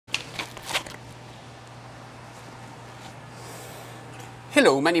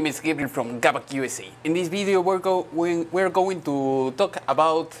Hello, my name is Gabriel from Gabac USA. In this video, we're going to talk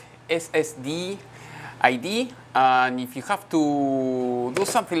about SSD IDE, and if you have to do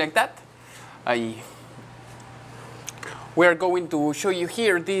something like that, we're going to show you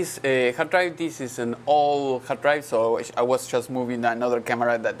here this hard drive. This is an old hard drive, so I was just moving another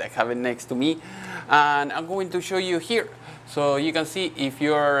camera that I have next to me, and I'm going to show you here. So you can see if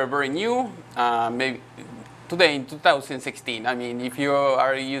you're very new, maybe today in 2016, I mean, if you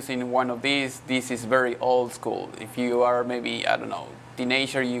are using one of these, this is very old school. If you are maybe, I don't know,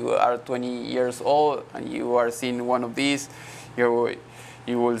 teenager, you are 20 years old, and you are seeing one of these, you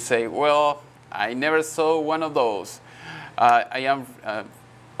will say, well, I never saw one of those. I am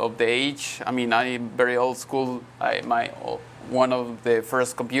of the age, I mean, I'm very old school. One of the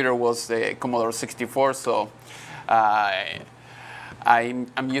first computer was the Commodore 64, so I'm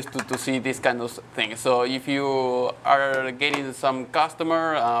used to see this kind of thing. So if you are getting some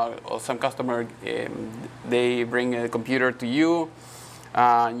customer or some customer, they bring a computer to you,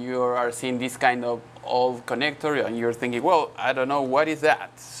 and you are seeing this kind of old connector, and you're thinking, well, I don't know what is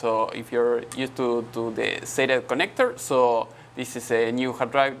that. So if you're used to the SATA connector, so this is a new hard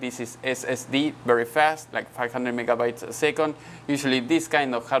drive. This is SSD, very fast, like 500 megabytes a second. Usually this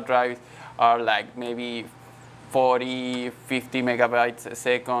kind of hard drives are like maybe 40, 50 megabytes a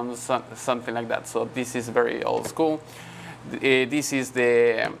second, something like that. So this is very old school. This is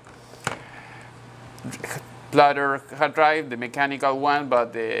the platter hard drive, the mechanical one,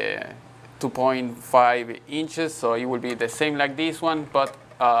 but the 2.5 inches. So it will be the same like this one, but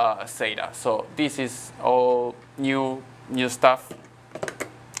SATA. So this is all new stuff.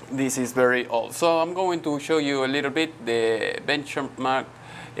 This is very old. So I'm going to show you a little bit the benchmark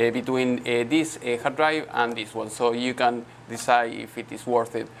between this hard drive and this one, so you can decide if it is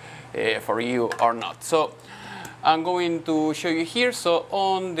worth it for you or not. So I'm going to show you here. So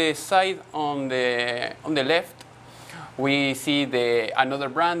on the side, on the left, we see another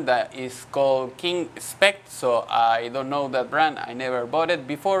brand that is called King Spec. So I don't know that brand, I never bought it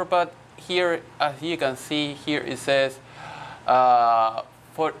before, but here, as you can see here, it says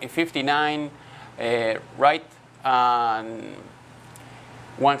 59 write and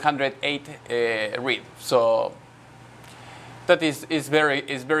 108 read. So that is very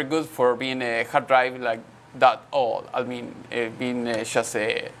good for being a hard drive like that old. I mean, being just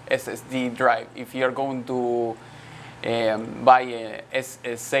a SSD drive. If you are going to buy a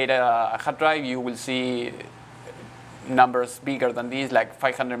SATA hard drive, you will see numbers bigger than this, like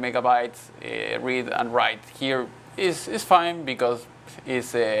 500 megabytes read and write. Here is fine because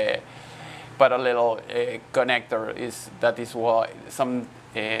it's a parallel connector. That is why sometimes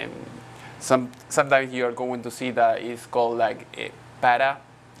you are going to see that it's called like a para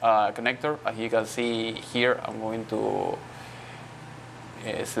connector. As you can see here, I'm going to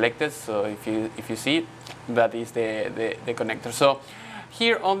select it. So if you see it, that is the connector. So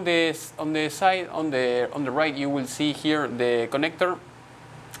here on the side, on the right, you will see here the connector.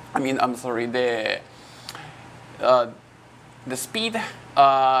 I mean, I'm sorry, the speed.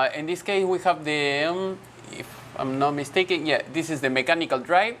 In this case, we have the if I'm not mistaken, yeah, this is the mechanical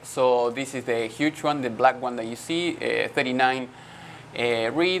drive. So this is the huge one, the black one that you see, 39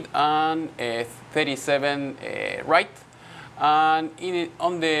 read and 37 write. And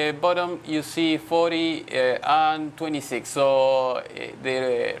on the bottom, you see 40 and 26. So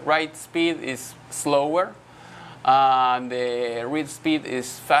the write speed is slower, and the read speed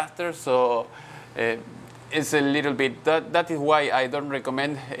is faster. So it's a little bit, that is why I don't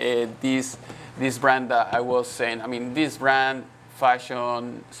recommend this brand that I was saying. I mean, this brand,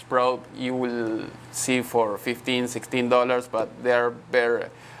 Fashion Sprout, you will see for $15, $16, but they're very,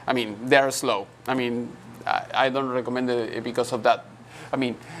 I mean, they're slow. I mean, I don't recommend it because of that. I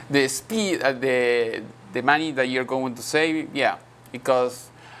mean, the speed, the money that you're going to save, yeah, because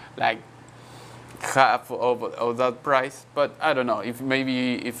like half of that price, but I don't know if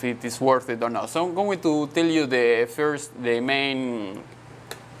it is worth it or not. So I'm going to tell you the main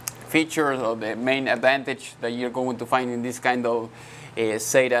features or the main advantage that you're going to find in this kind of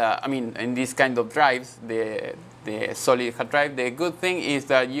SATA, I mean, in this kind of drives, the solid hard drive. The good thing is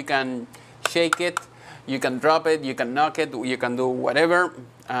that you can shake it, you can drop it, you can knock it, you can do whatever,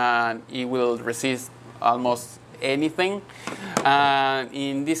 and it will resist almost anything. And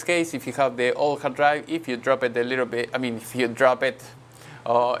in this case, if you have the old hard drive, if you drop it a little bit, I mean, if you drop it,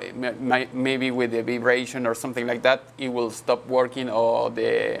 maybe with the vibration or something like that, it will stop working, or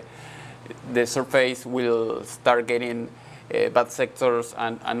the surface will start getting bad sectors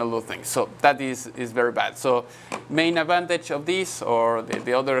and other things. So that is very bad. So main advantage of this, or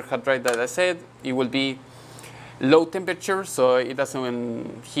the other hard drive that I said, it will be low temperature, so it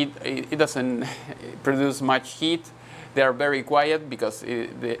doesn't heat. It doesn't produce much heat. They are very quiet because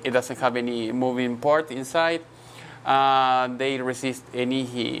it doesn't have any moving part inside. They resist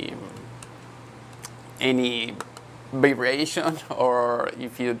any vibration, or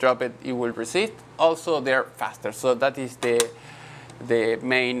if you drop it, it will resist. Also, they're faster, so that is the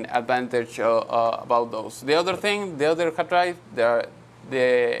main advantage about those. The other thing, the other hard drive,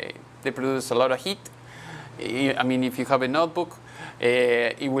 they produce a lot of heat. I mean, if you have a notebook,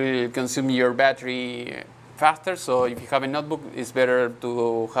 it will consume your battery faster. So if you have a notebook, it's better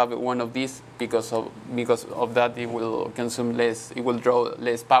to have one of these because of that it will consume less. It will draw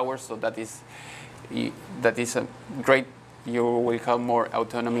less power. So that is great. You will have more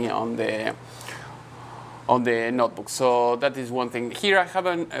autonomy on the notebook. So that is one thing. Here I have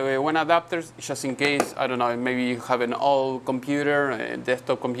one adapter just in case, I don't know, maybe you have an old computer, a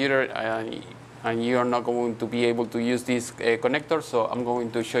desktop computer, and you are not going to be able to use this connector, so I'm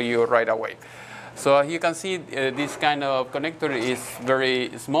going to show you right away. So as you can see, this kind of connector is very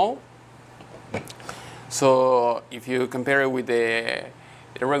small. So if you compare it with the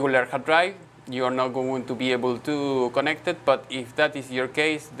regular hard drive, you are not going to be able to connect it, but if that is your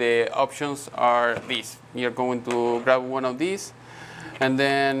case, the options are these. You're going to grab one of these, and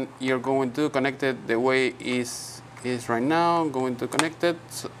then you're going to connect it the way it is right now. I'm going to connect it.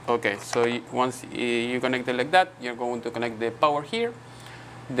 Okay, so once you connect it like that, you're going to connect the power here,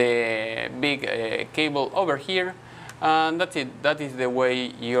 the big cable over here, and that's it. That is the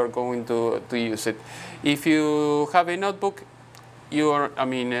way you're going to use it. If you have a notebook,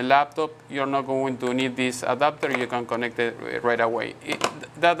 a laptop, you're not going to need this adapter. You can connect it right away.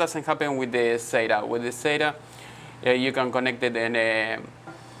 That doesn't happen with the SATA. With the SATA, you can connect it in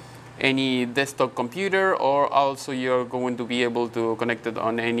any desktop computer, or also you're going to be able to connect it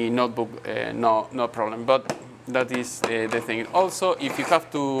on any notebook, no problem. But that is the thing. Also, if you have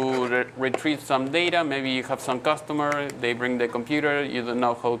to retrieve some data, maybe you have some customer, they bring the computer, you don't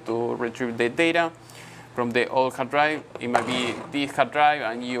know how to retrieve the data from the old hard drive. It might be this hard drive,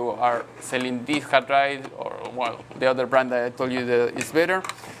 and you are selling this hard drive, or well, the other brand that I told you that is better.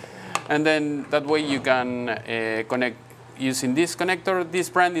 And then that way you can connect using this connector. This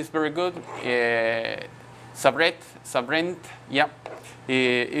brand is very good. Sabrent, yeah.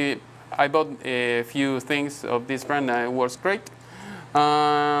 I bought a few things of this brand, and it works great.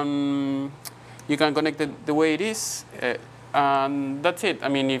 You can connect it the way it is. And that's it. I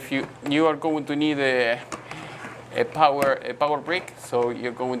mean, if you are going to need a power brick, so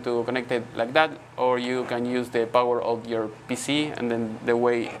you're going to connect it like that, or you can use the power of your PC, and then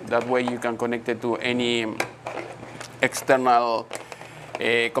that way you can connect it to any external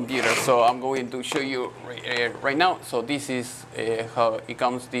computer. So I'm going to show you right now. So this is how it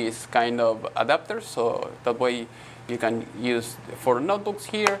comes, this kind of adapter. So that way you can use for notebooks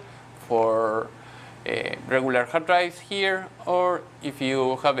here, for regular hard drives here, or if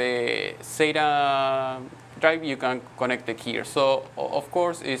you have a SATA drive, you can connect it here. So of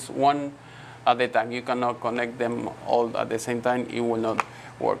course it's one at a time. You cannot connect them all at the same time. It will not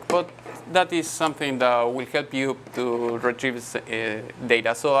work. But that is something that will help you to retrieve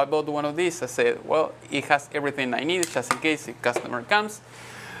data. So I bought one of these. I said, well, it has everything I need just in case a customer comes.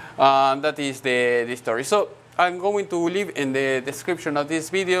 That is the story. So I'm going to leave in the description of this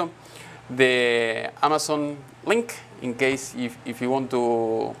video the Amazon link in case if you want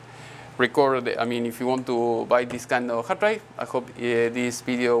to record, if you want to buy this kind of hard drive. I hope this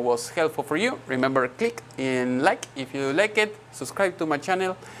video was helpful for you. Remember, click and like if you like it, subscribe to my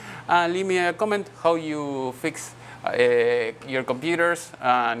channel, and leave me a comment how you fix your computers,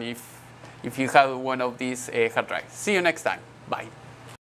 and if you have one of these hard drives. See you next time. Bye.